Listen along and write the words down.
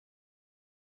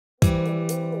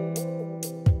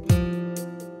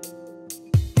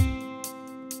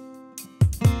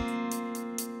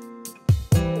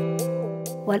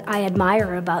What I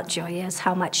admire about Julia is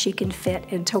how much she can fit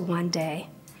into one day.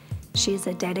 She's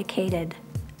a dedicated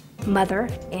mother,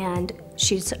 and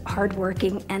she's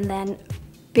hardworking, and then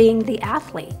being the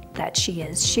athlete that she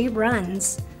is. She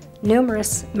runs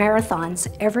numerous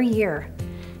marathons every year,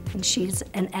 and she's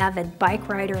an avid bike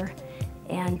rider,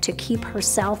 and to keep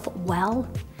herself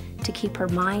well, to keep her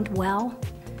mind well,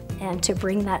 and to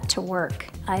bring that to work.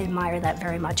 I admire that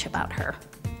very much about her.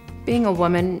 Being a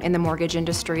woman in the mortgage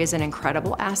industry is an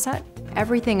incredible asset.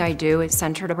 Everything I do is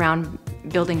centered around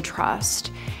building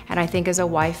trust. And I think as a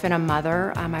wife and a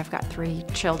mother, I've got 3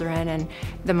 children, and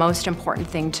the most important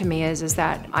thing to me is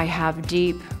that I have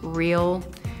deep, real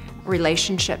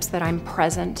relationships that I'm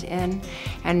present in.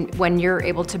 And when you're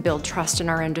able to build trust in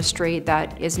our industry,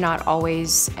 that is not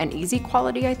always an easy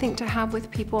quality, I think, to have with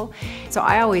people. So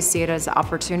I always see it as an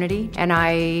opportunity, and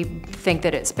I think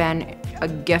that it's been a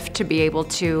gift to be able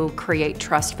to create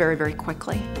trust very, very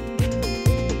quickly.